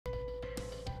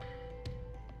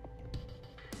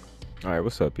Alright,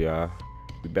 what's up, y'all?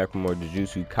 We back with more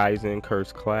Jujutsu Kaisen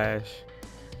Curse Clash.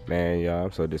 Man, y'all,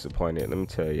 I'm so disappointed. Let me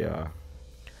tell y'all.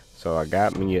 So I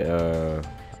bought a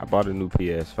new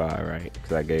PS5, right?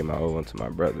 Because I gave my old one to my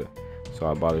brother. So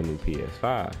I bought a new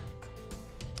PS5.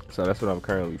 So that's what I'm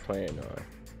currently playing on.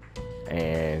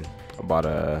 And I bought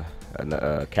a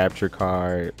capture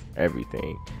card,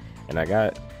 everything. And I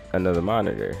got another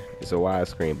monitor. It's a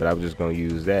widescreen, but I was just gonna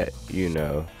use that,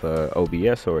 for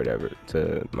OBS or whatever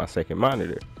to my second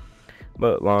monitor.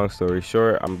 But long story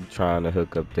short, I'm trying to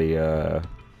hook up the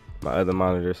my other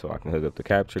monitor so I can hook up the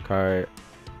capture card,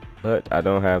 but I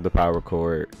don't have the power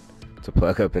cord to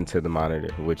plug up into the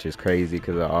monitor, which is crazy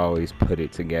because I always put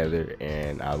it together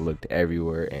and I looked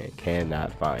everywhere and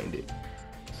cannot find it.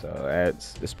 So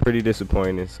it's pretty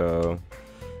disappointing. So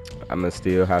I'm gonna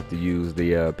still have to use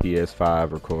the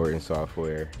PS5 recording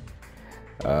software.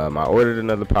 I ordered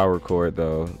another power cord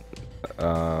though,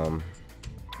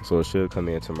 so it should come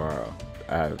in tomorrow.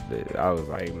 I was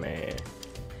like, man,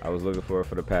 I was looking for it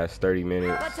for the past 30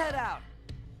 minutes. Let's head out.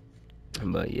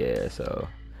 But yeah, so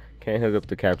can't hook up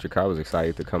the capture card. I was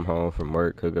excited to come home from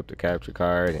work, hook up the capture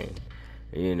card, and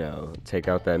take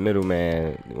out that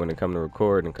middleman when it comes to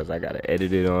recording, because I gotta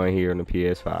edit it on here on the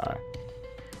PS5,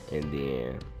 and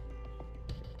then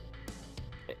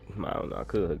I don't know, I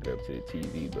could hook it up to the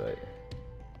TV, but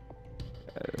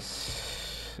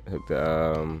hook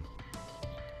the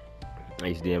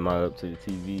HDMI up to the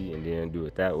TV and then do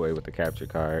it that way with the capture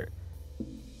card.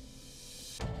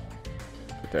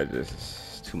 But that just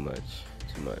is too much.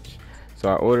 So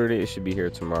I ordered it. It should be here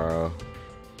tomorrow.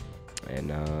 And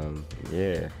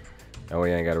yeah, that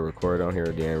way I ain't gotta record on here,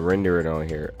 then render it on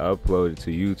here, upload it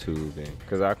to YouTube, and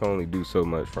because I can only do so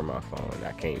much from my phone.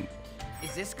 I can't.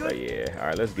 Is this good? But yeah, all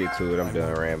right, let's get to it. I'm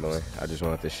done rambling. I just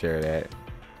wanted to share that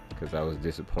because I was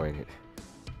disappointed.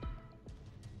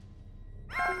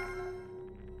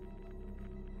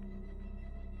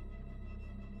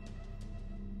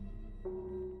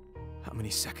 How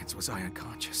many seconds was I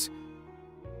unconscious?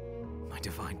 My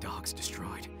divine dogs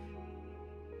destroyed.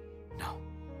 No.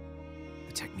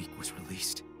 The technique was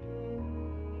released.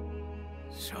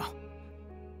 So,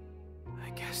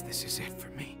 I guess this is it for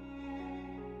me.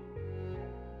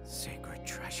 Sacred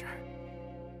treasure.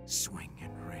 Swing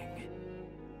and ring.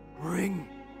 Ring!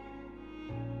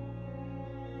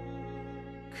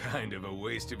 Kind of a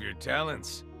waste of your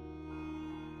talents.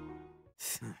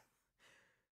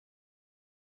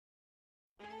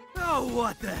 Oh,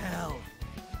 what the hell?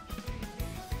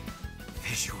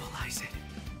 Visualize it.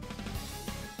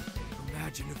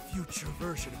 Imagine a future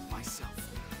version of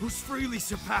myself who's freely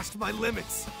surpassed my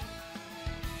limits.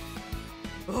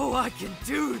 Oh, I can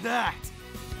do that!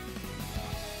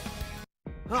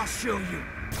 I'll show you.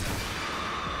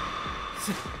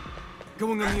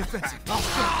 Going on the offensive. I'll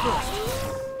start first.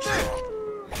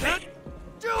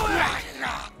 Do it!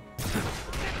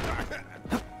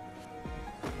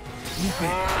 Keep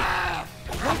it.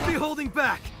 Don't be holding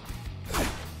back.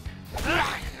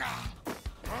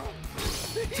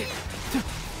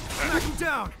 Smack him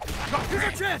down. Here's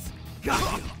our chance. Got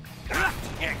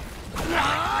you.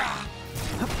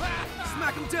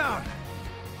 Smack him down.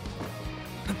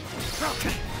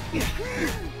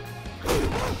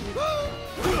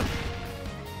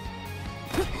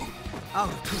 Out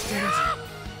of push energy.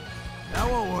 That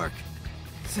won't work.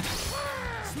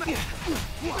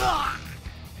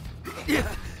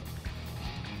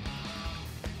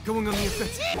 Going on the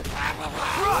offensive.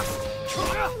 Thrust!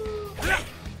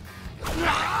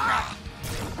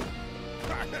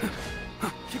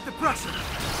 Keep the pressure.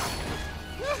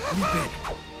 You bit.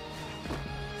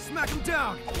 Smack him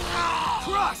down.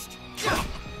 Thrust!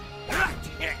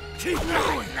 Keep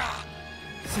going.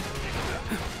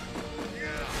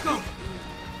 Go.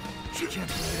 She can't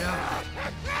get it out.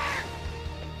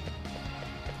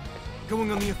 Going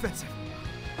on the offensive.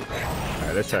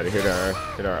 Alright, let's try to hit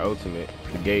our ultimate.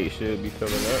 The gate should be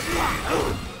filling up.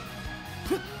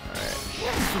 Alright.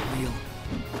 For real.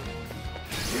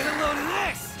 Get a load of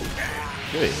this!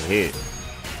 Good hit.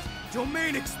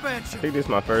 Domain I expansion! think this is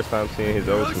my first time seeing his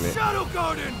ultimate. Shadow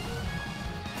Garden!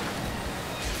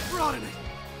 Broaden it!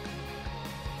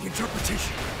 The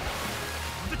interpretation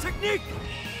of the technique!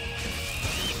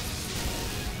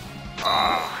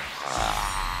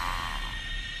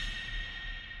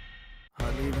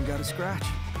 Hardly even got a scratch.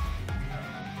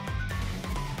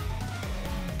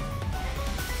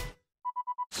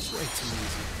 Way too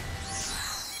easy.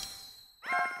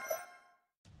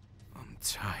 I'm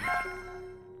tired.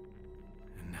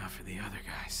 And now for the other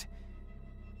guys.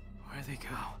 Where'd they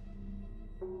go?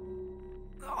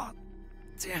 Oh,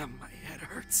 damn, my head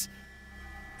hurts.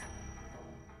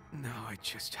 Now I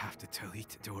just have to tell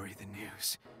Itadori the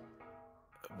news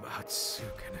about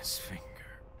Sukuna's finger.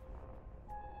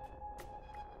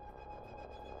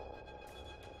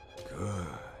 Good.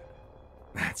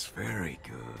 That's very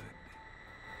good.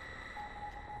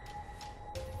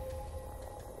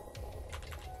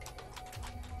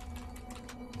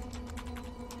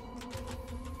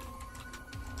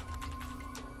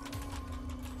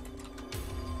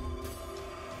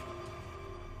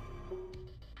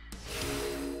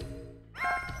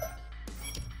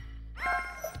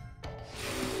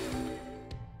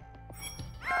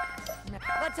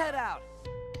 Let's head out.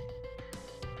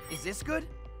 Is this good?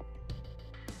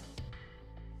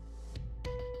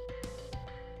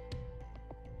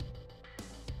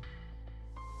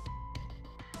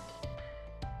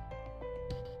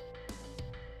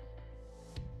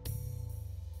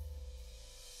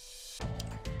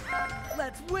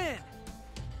 Let's win!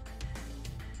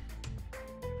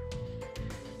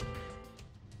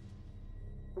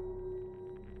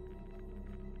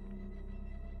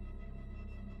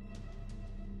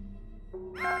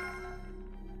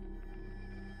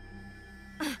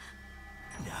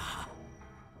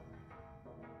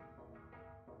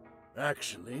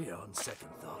 Actually, on second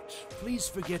thought, please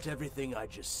forget everything I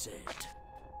just said.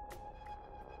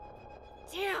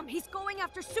 Damn, he's going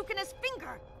after Sukuna's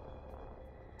finger!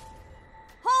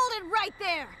 Hold it right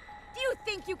there! Do you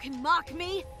think you can mock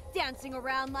me? Dancing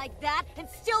around like that and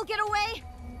still get away?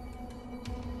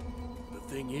 The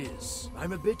thing is,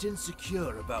 I'm a bit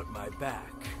insecure about my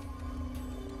back.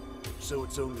 So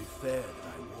it's only fair that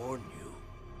I warn you.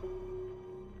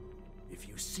 If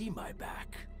you see my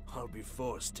back, I'll be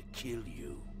forced to kill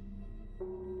you.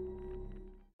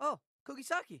 Oh,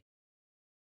 Kugisaki.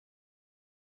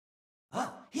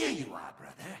 Oh, here you are,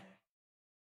 brother.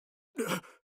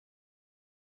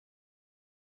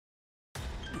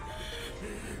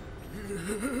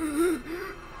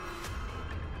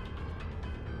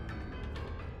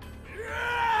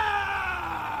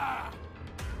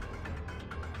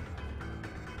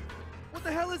 What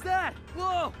the hell is that?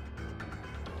 Whoa!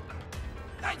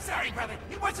 I'm sorry, brother.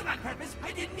 It wasn't on purpose.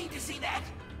 I didn't mean to see that.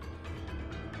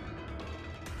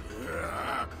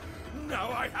 Now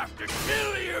I have to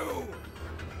kill you!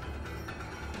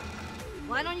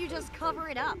 Why don't you just cover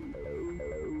it up?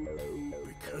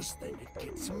 Because then it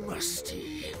gets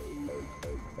musty.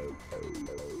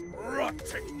 Rock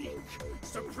technique!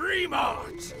 Supreme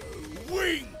art!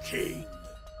 Wing King!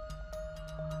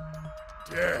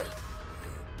 Death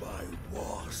by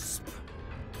wasp.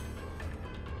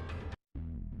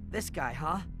 This guy,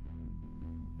 huh?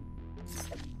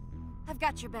 I've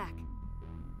got your back.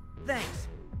 Thanks.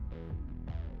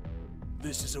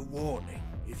 This is a warning.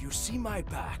 If you see my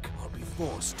back, I'll be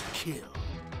forced to kill.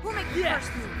 We'll make the Yeah.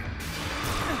 first move.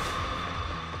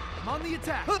 I'm on the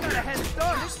attack. Got a head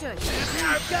start. Understood.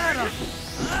 Got him.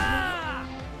 Ah!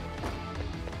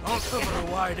 I'll cover a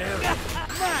wide area.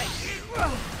 Nice.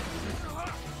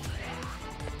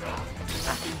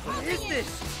 What is this?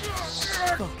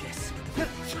 Focus.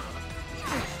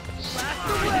 Blast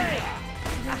away.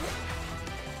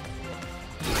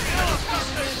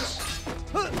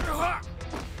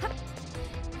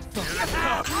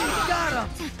 Got him.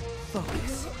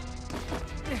 Focus.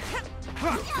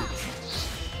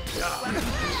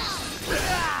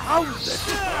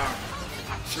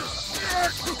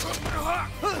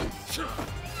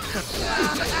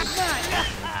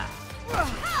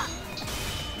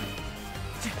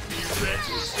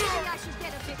 Maybe I should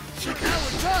get a bit. Now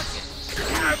we're talking.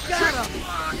 Got him.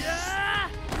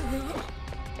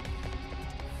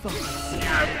 Focus.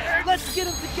 Let's get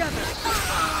them together.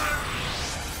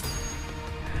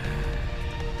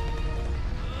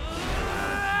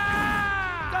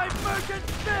 Divergent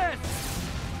fist.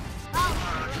 I'll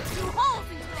shoot 2 holes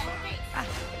into that face.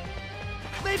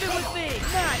 Leave it with me.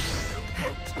 Nice.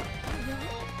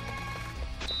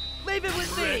 Leave it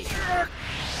with me.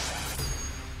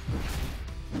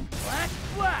 Black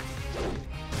flash.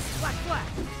 Black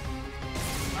flash.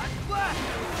 Black flash.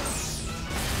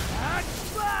 Black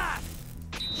flash.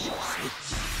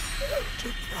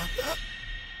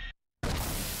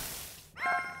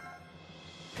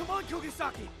 Come on,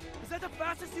 Kugisaki. Is that the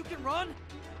fastest you can run?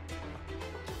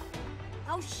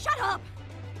 Oh, shut up!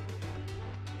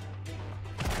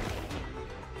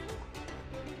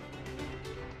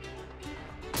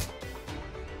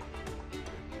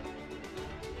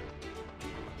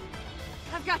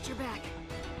 I've got your back.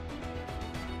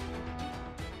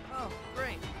 Oh,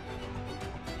 great.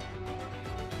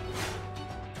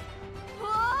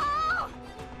 Oh!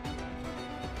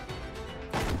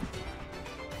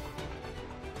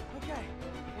 Okay,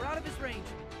 we're out of his range.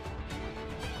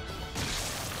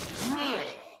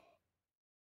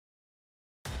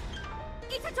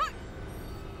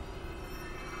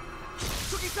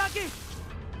 Kugisaki!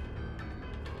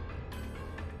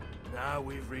 Now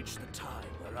we've reached the time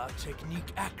where our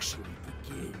technique actually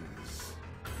begins.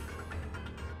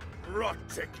 Rot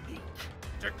technique.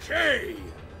 Decay!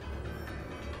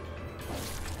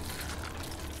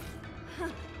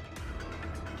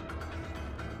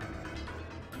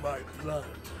 My blood,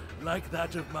 like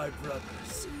that of my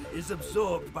brothers, is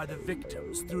absorbed by the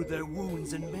victims through their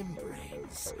wounds and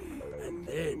membranes. And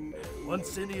then,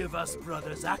 once any of us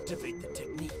brothers activate the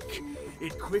technique,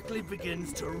 it quickly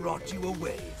begins to rot you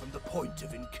away from the point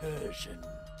of incursion.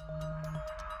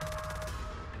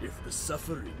 If the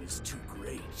suffering is too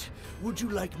great, would you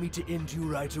like me to end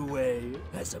you right away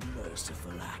as a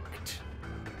merciful act?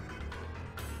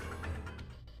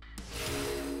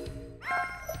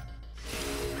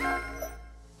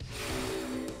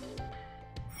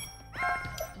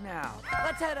 Now,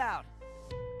 let's head out.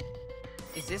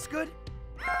 Is this good?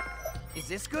 Is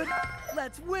this good?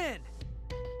 Let's win!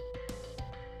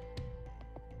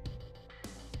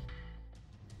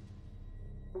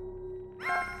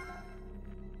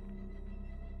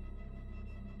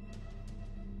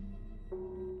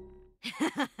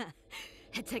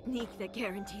 A technique that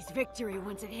guarantees victory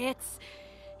once it hits.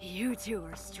 You two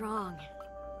are strong.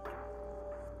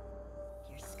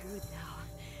 You're screwed though,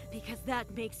 because that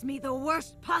makes me the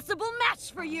worst possible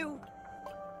match for you!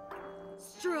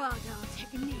 Struggle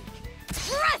technique.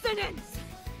 Resonance!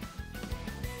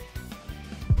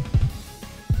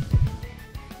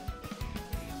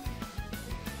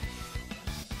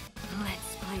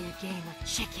 Let's play a game of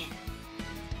chicken.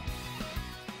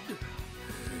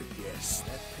 Yes,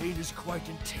 that pain is quite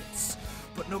intense.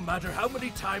 But no matter how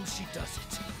many times she does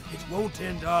it, it won't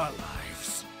end our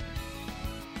lives.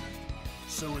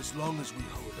 So as long as we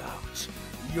hold out,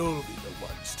 you'll be the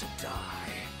ones to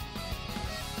die.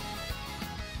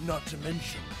 Not to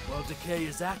mention, while decay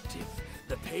is active,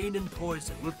 the pain and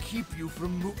poison will keep you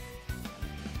from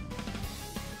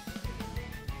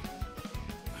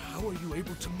How are you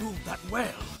able to move that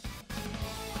well?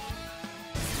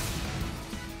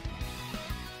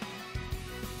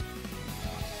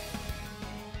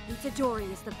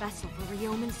 Itadori is the vessel for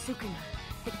Ryomen Sukuna,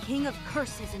 the king of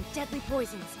curses and deadly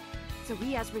poisons, so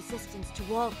he has resistance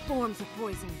to all forms of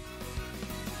poison.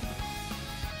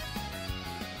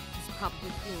 He's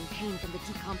probably feeling pain from the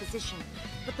decomposition,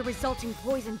 but the resulting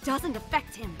poison doesn't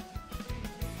affect him.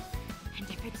 And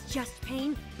if it's just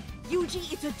pain, Yuji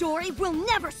Itadori will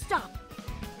never stop!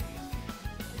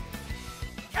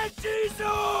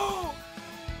 Kenjizu!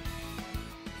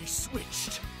 He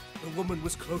switched. The woman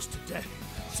was close to death,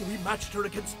 so he matched her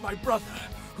against my brother,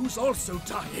 who's also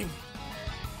dying.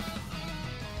 I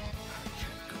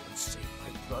can't go and save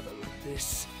my brother like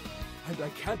this. And I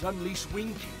can't unleash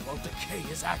Wing King while decay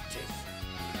is active.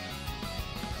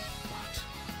 But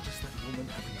does that woman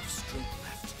have enough strength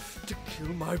left to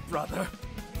kill my brother?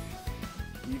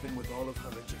 Even with all of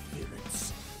her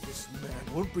interference, this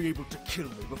man won't be able to kill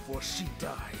me before she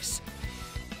dies.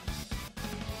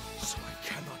 So I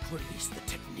cannot release the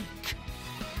technique.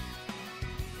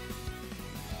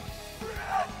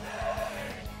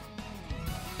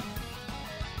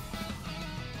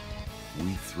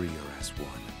 We three are as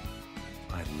one.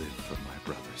 I live for my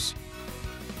brothers.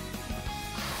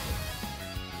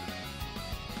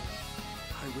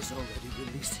 I was already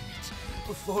releasing it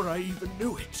before I even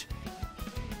knew it.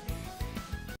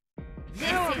 This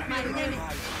is my limit!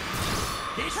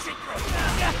 This shit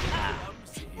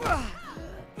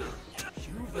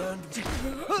You've earned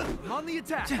I'm on the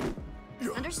attack!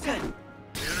 Understood.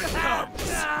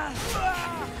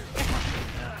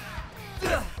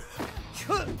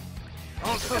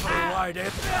 I'll cover a wide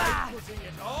area. Putting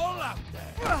it all out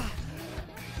there.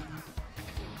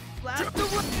 Blast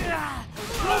away!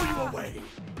 Blow you away.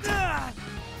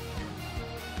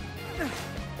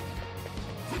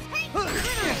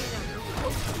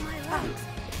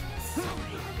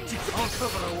 I'll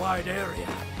cover a wide area.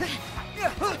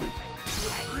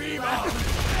 Scream out.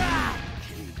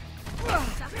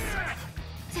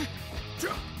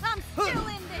 I'm still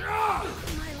in there!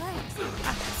 My legs so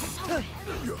heavy.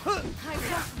 I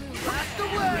just moved. Blast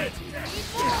away! Need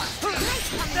more!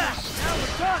 Now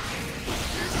we're talking!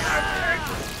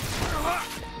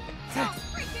 Don't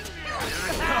freaking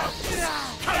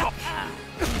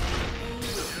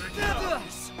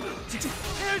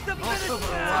Here's the I'll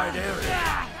cover a wide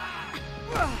area.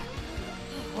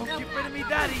 Won't get rid of me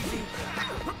that easy!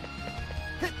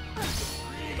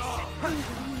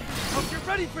 Hope you're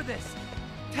ready for this!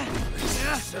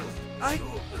 I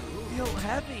feel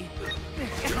heavy.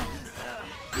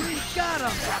 We got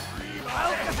him!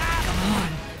 Come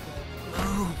on!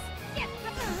 Move!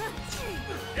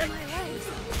 My legs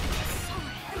so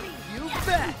heavy. You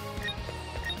bet!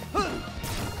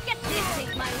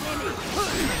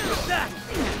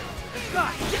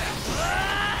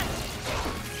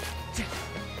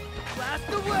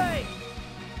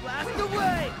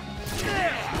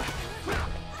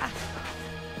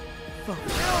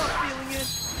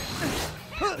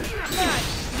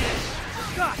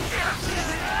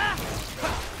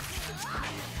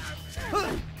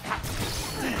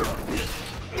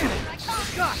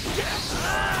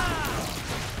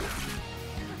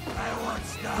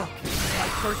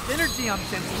 Burst energy I'm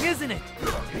sensing, isn't it?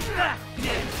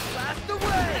 Blast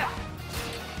away!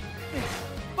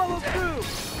 Follow through!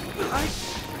 I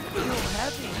feel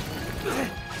heavy.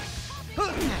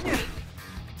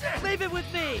 Leave it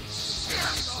with me!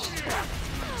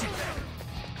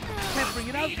 Can't bring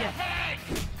it out yet.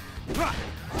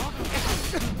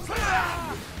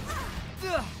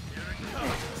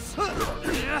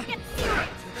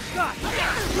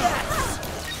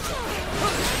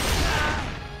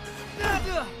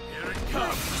 Here it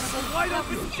comes! A wide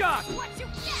open shot! What you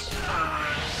get?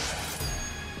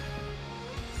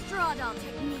 Straw doll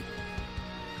technique.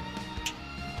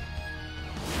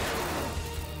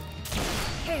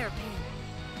 Hairpin.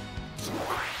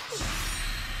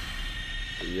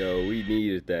 Yo, we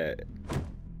needed that.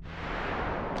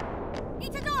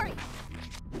 Itadori!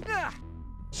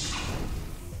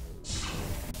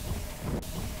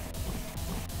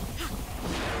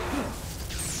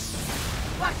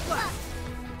 Black blast!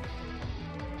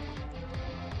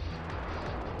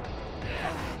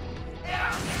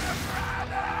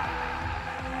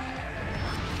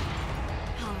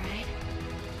 Alright.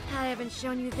 I haven't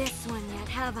shown you this one yet,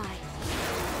 have I?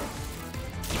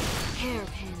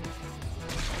 Hairpin.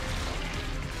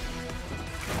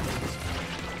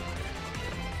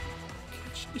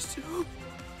 Jujutsu?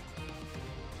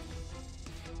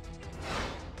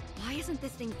 Why isn't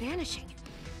this thing vanishing?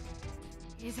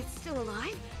 Is it still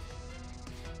alive?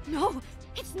 No!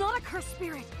 It's not a cursed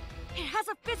spirit! It has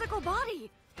a physical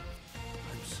body!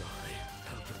 I'm sorry,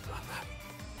 elder brother.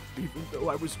 Even though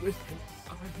I was with him,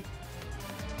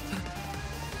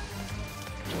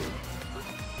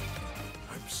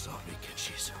 I'm sorry,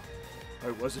 Kenshizo.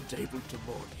 I wasn't able to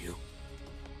mourn you.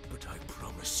 But I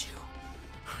promise you,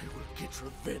 I will get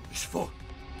revenge for...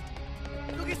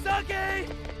 Kugisaki!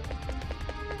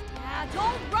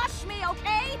 Don't rush me,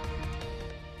 okay?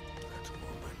 That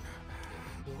woman.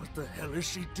 What the hell is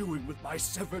she doing with my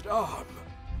severed arm?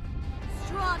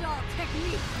 Straw doll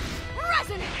technique!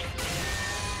 Resonance!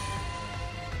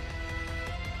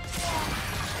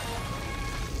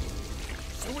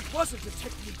 So it wasn't a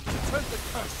technique to turn the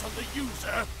curse on the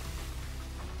user!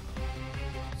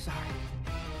 Sorry.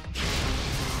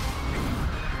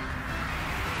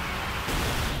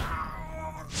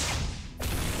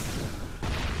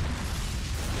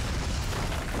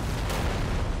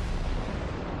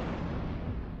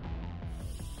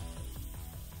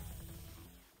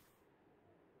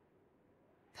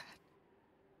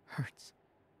 Hurts.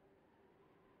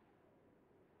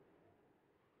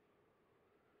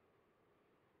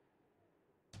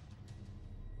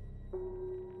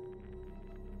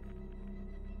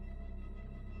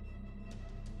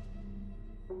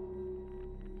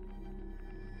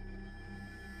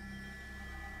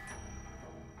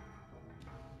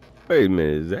 Wait a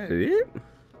minute, is that it?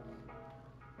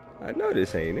 I know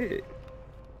this ain't it.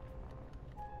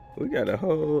 We got a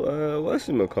whole,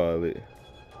 whatchamacallit.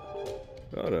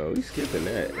 Oh no, we skipping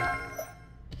that.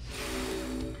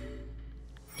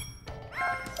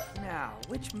 Now,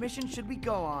 which mission should we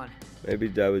go on? Maybe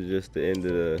that was just the end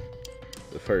of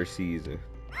the first season.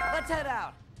 Let's head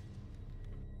out.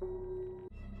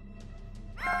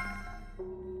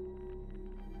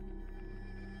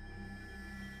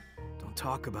 Don't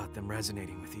talk about them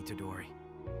resonating with Itadori.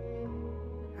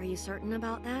 Are you certain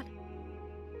about that?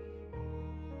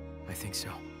 I think so.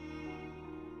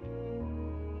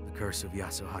 The curse of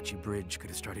Yasuhachi Bridge could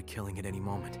have started killing at any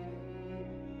moment.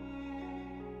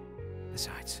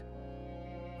 Besides,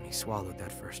 when he swallowed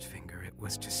that first finger, it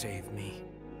was to save me.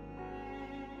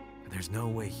 But there's no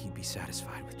way he'd be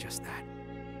satisfied with just that.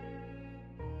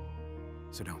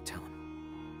 So don't tell him.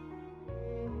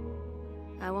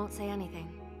 I won't say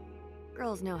anything.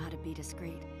 Girls know how to be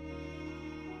discreet.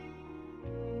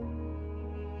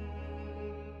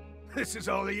 This is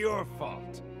all your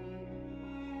fault.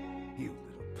 You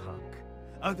little punk.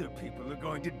 Other people are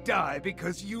going to die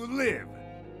because you live.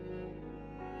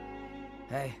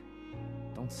 Hey,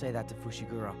 don't say that to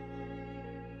Fushiguro.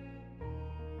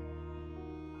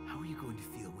 How are you going to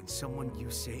feel when someone you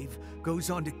save goes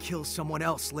on to kill someone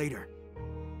else later?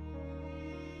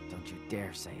 Don't you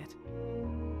dare say it.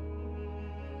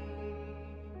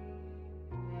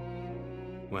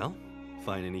 Well,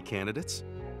 find any candidates?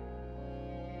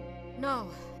 No,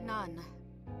 none.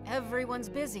 Everyone's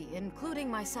busy, including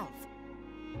myself.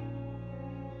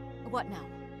 What now?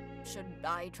 Should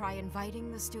I try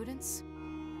inviting the students?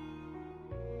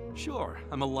 Sure,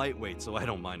 I'm a lightweight, so I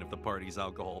don't mind if the party's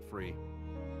alcohol-free.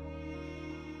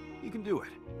 You can do it.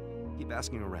 Keep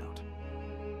asking around.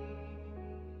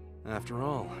 After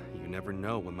all, you never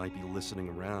know what might be listening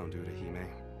around, Urahime.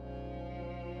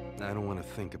 I don't want to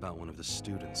think about one of the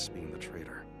students being the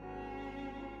traitor.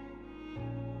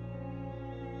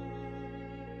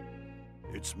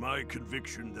 It's my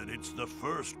conviction that it's the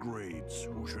first grades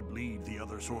who should lead the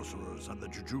other sorcerers and the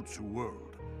Jujutsu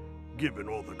world, given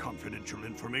all the confidential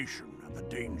information and the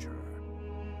danger.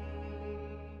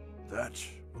 That,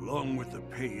 along with the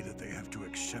pay that they have to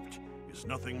accept, is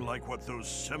nothing like what those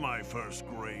semi-first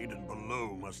grade and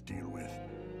below must deal with.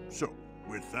 So,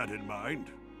 with that in mind,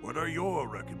 what are your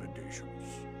recommendations?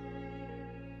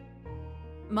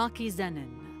 Maki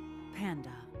Zenin, Panda.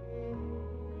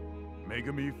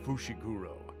 Megumi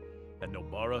Fushiguro and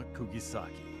Nobara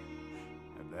Kugisaki.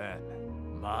 And then,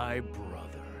 my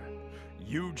brother,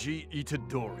 Yuji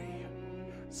Itadori.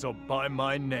 So by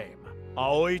my name,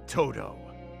 Aoi Todo.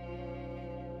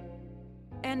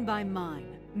 And by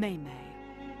mine, Mei Mei.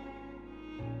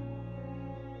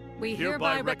 We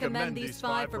Hereby recommend these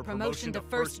 5 for promotion to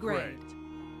first grade.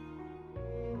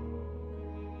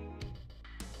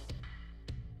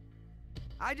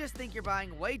 I just think you're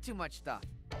buying way too much stuff.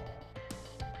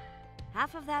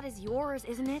 Half of that is yours,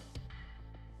 isn't it?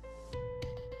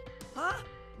 Huh?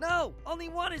 No! Only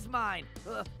one is mine!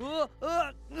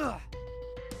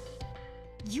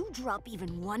 You drop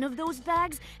even one of those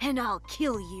bags, and I'll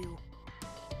kill you.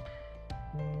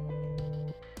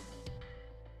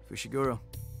 Fushiguro.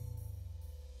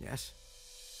 Yes?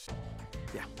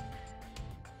 Yeah.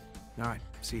 Alright,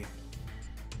 see you.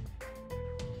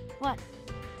 What?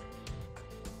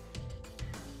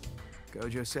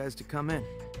 Gojo says to come in.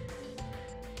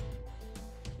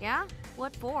 Yeah?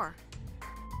 What for?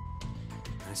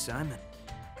 An assignment.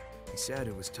 He said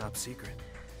it was top secret.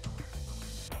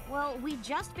 Well, we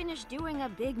just finished doing a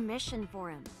big mission for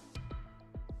him.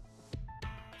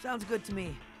 Sounds good to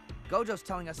me. Gojo's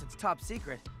telling us it's top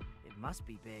secret. It must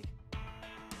be big.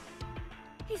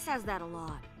 He says that a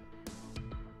lot.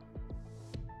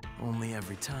 Only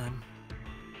every time.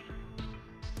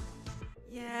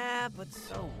 Yeah, but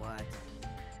so what?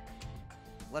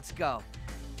 Let's go.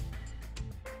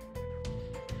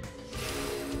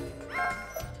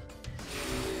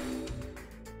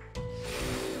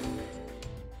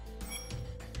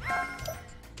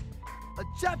 A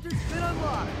chapter's been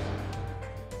unlocked!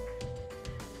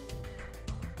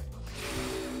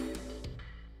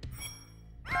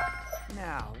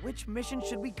 Now, which mission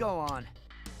should we go on?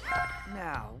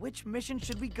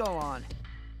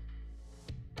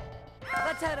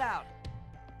 Let's head out!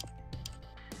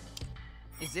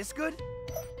 Is this good?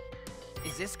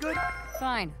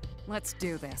 Fine, let's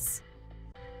do this.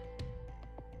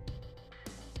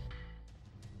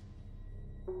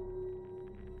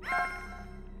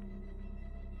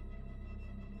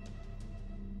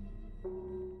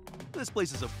 This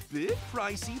place is a bit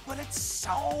pricey, but it's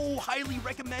so highly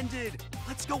recommended.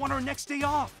 Let's go on our next day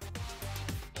off.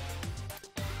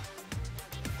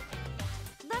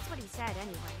 That's what he said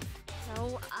anyway.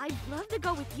 So, I'd love to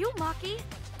go with you, Maki.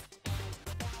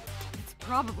 It's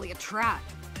probably a trap.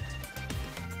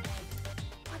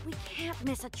 But we can't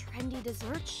miss a trendy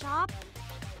dessert shop.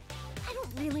 I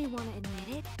don't really want to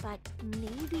admit it, but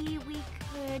maybe we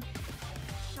could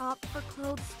shop for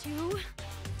clothes too?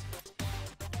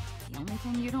 The only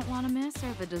thing you don't want to miss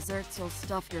are the desserts you'll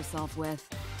stuff yourself with.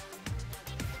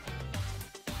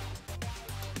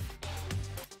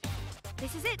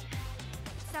 This is it.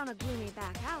 It's down a gloomy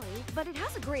back alley, but it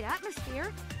has a great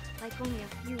atmosphere. Like only a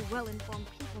few well-informed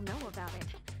people know about it.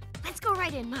 Let's go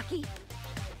right in, Maki.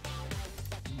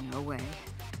 No way.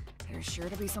 There's sure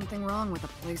to be something wrong with a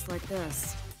place like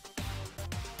this.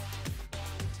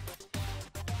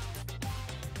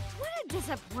 What a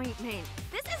disappointment.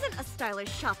 This isn't a stylish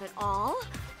shop at all.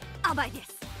 I'll buy this.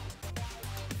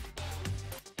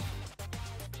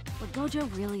 Would Gojo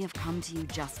really have come to you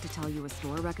just to tell you a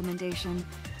store recommendation?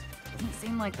 Doesn't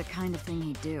seem like the kind of thing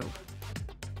he'd do.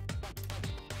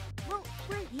 Well,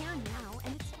 we're here now,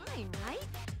 and it's fine, right?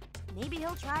 Maybe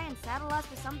he'll try and saddle us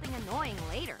with something annoying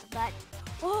later, but...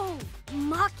 Oh,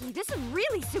 Maki, this would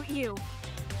really suit you!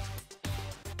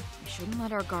 We shouldn't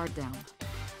let our guard down.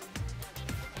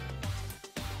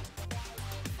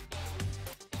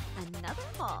 Another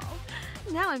haul.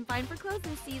 Now I'm fine for clothes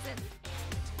this season.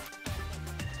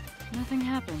 Nothing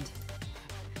happened.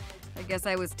 I guess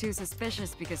I was too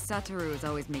suspicious because Satoru is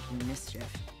always making mischief.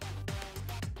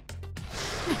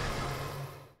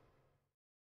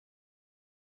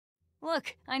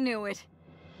 Look, I knew it.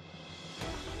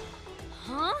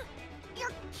 Huh?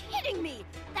 You're kidding me!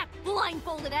 That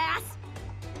blindfolded ass!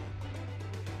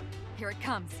 Here it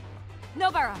comes.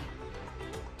 Nobara!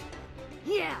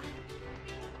 Yeah!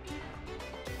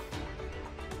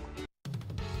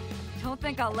 Don't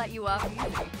think I'll let you up.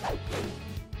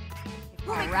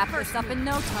 I'll wrap this up in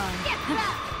no time. Get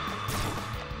back!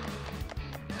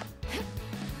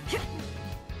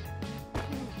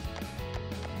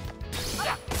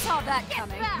 that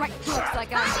coming. Right, looks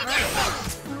like I'm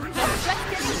first. Just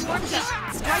getting warmed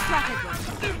up. Strike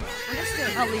rapidly.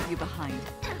 Understood. I'll leave you behind.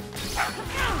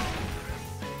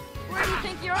 Where do you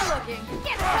think you're looking?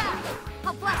 Get back!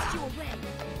 I'll blast you away.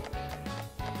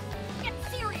 Get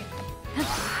serious.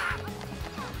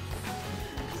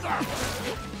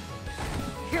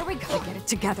 Here we go. Get it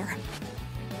together.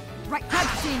 Right,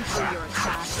 I've seen through your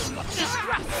attacks.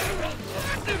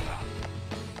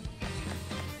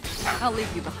 I'll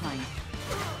leave you behind.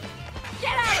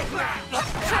 Get out of here!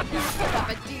 You put up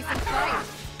a decent fight.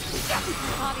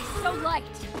 Your body's so light.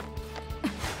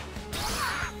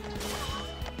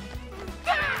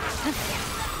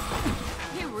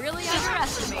 You really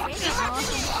underestimate me.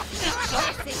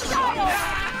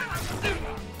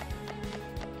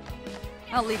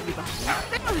 I'll leave you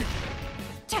behind.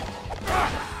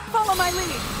 Follow my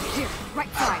lead. Here,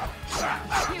 right side.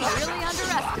 You really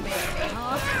underestimated me,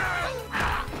 huh?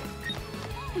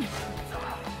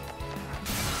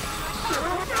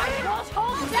 I won't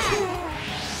hold that!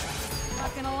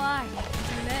 Not gonna lie,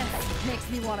 this makes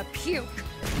me want to puke.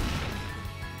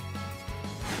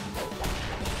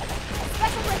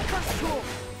 Special Blade Curse Tool!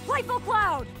 Rifle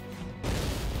Cloud!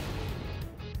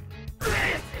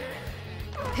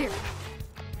 Here.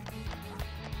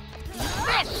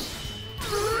 This!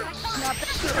 Not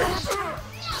bad.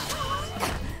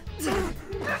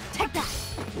 Take that!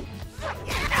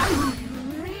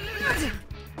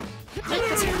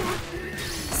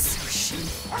 So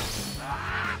shameful.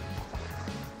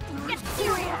 Get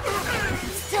serious!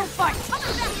 Still fight!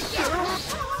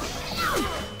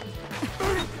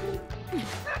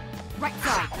 Right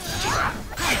side.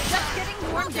 I'm just getting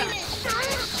warmed up.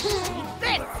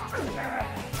 This!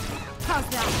 How's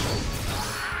that?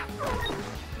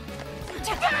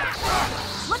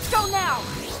 Let's go now!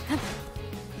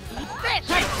 This!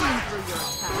 I've seen through your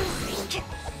attacks.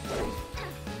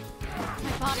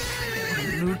 My body.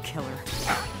 Mood killer.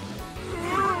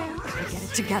 Gotta get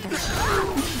it together.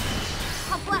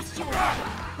 I'll blast you away.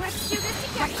 Let's do this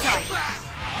together. Right side.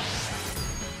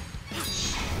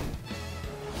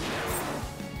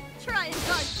 Try and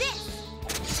guard this!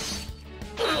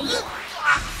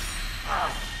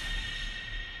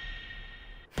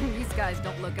 These guys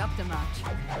don't look up to much.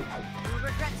 You'll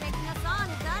regret taking us on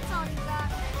if that's all you got.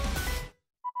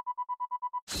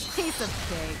 Piece of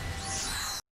cake.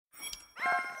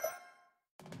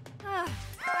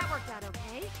 That worked out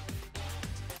okay.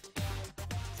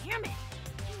 Damn it!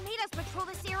 You made us patrol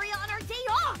this area on our day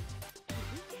off! When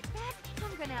we get back,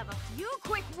 I'm gonna have a few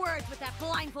quick words with that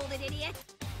blindfolded idiot.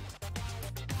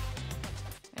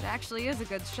 It actually is a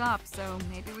good shop, so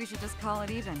maybe we should just call it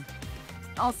even.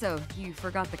 Also, you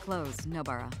forgot the clothes,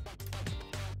 Nobara.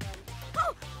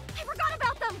 Oh! I forgot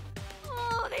about them!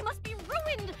 Oh, they must be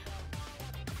ruined!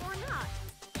 Or not.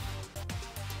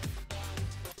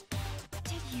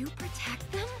 Did you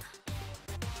protect them?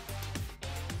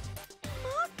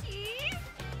 Maki?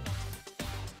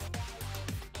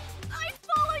 I'd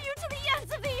follow you to the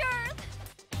ends of the earth!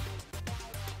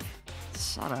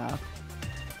 Shut up.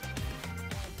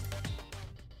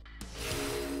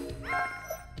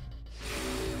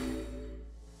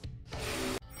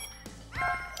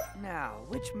 Now,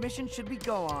 which mission should we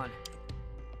go on?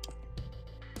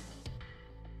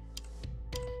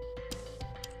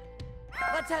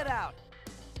 Let's head out.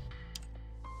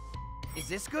 Is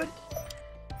this good?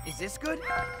 Is this good?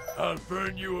 I'll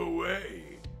burn you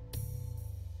away.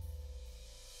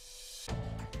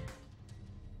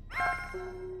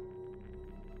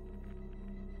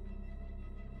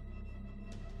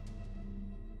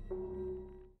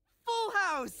 Full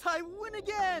house! I win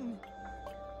again!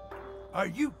 Are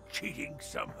you cheating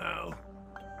somehow?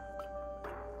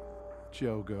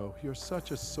 Jogo, you're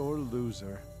such a sore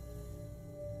loser.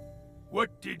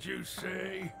 What did you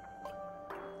say?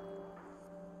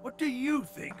 What do you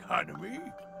think,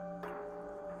 Hanami?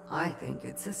 I think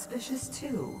it's suspicious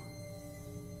too.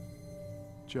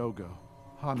 Jogo,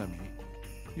 Hanami,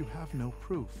 you have no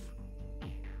proof.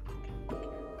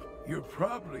 You're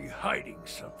probably hiding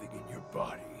something in your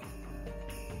body.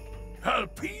 I'll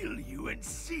peel you and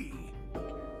see.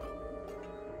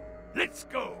 Let's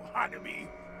go, Hanami.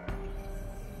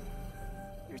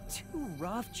 You're too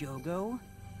rough, Jogo.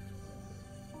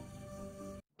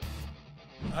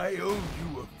 I owe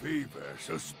you a favor,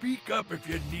 so speak up if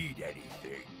you need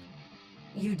anything.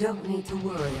 You don't need to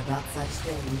worry about such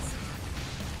things.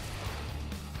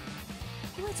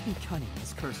 Let's be cunning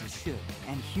as curses should,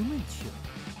 and humans should.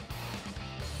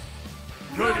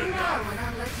 Good Right now, enough. when I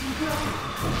let you go.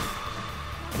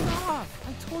 Fuck off! I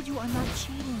told you I'm not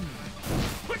cheating.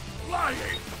 Quit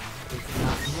lying! It's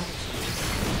not necessary.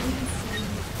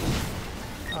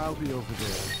 I'll be over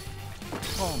there.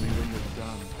 Call me when you're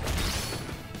done.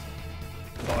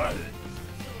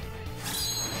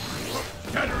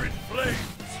 Scatter in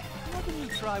flames! Nothing you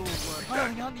try will work.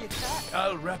 Piling on the attack.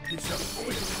 I'll wrap this up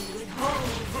quick.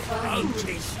 I'll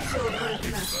chase you.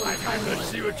 Let's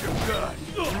see what you've got.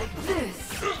 Like this.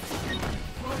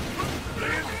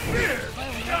 Here!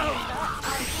 Down!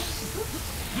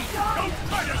 Don't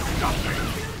try to stop me!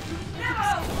 No!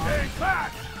 Stay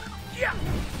back! Yeah!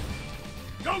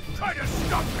 Don't try to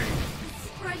stop me!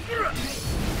 I'm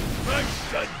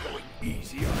done going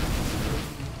easy on you.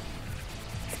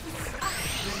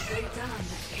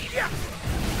 Yeah!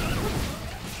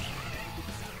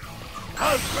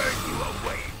 I'll burn you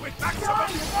away with maximum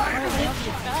fire! Piling on the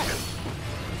attack.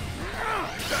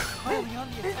 Piling on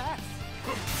the attack.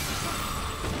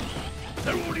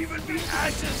 There won't even be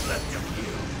ashes left of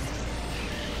you!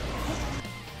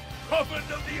 Coven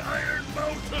of the Iron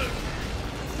Mountain!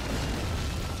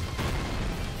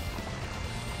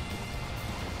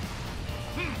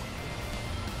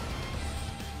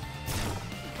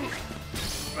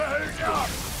 Burn up!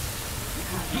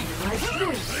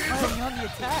 Piling on the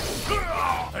attack.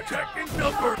 Attack in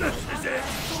number! This is it!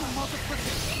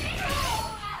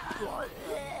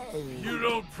 You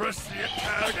don't press the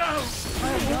attack out!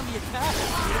 Piling on the attack.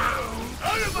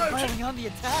 Out of it! Piling on the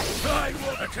attack. I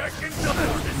will attack in number!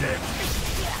 This is it!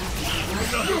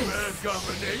 Not a bad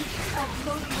combination!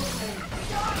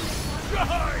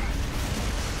 Die!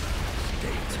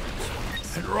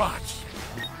 And rot!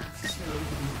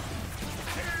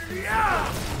 Yeah!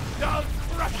 Now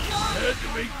crush! Had to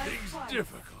make things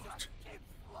difficult.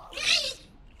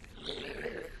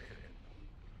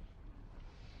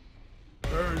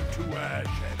 Burn to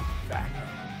ash and back.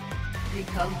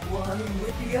 Become one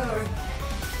with the earth.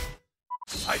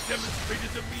 I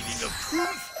demonstrated the meaning of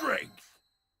true strength.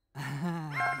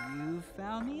 You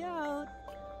found me out.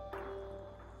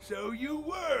 So you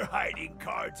were hiding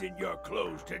cards in your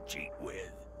clothes to cheat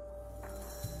with.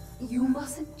 You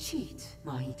mustn't cheat,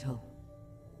 Mahito.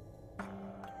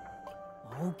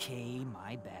 Okay,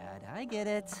 my bad. I get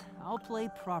it. I'll play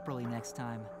properly next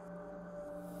time.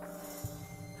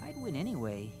 I'd win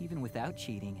anyway, even without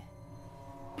cheating.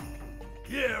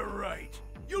 Yeah, right.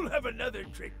 You'll have another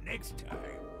trick next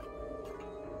time.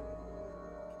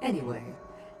 Anyway,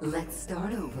 let's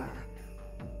start over.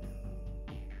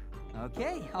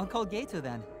 Okay, I'll call Gato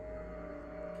then.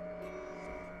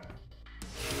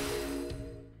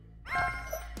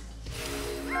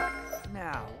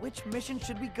 Now, which mission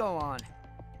should we go on?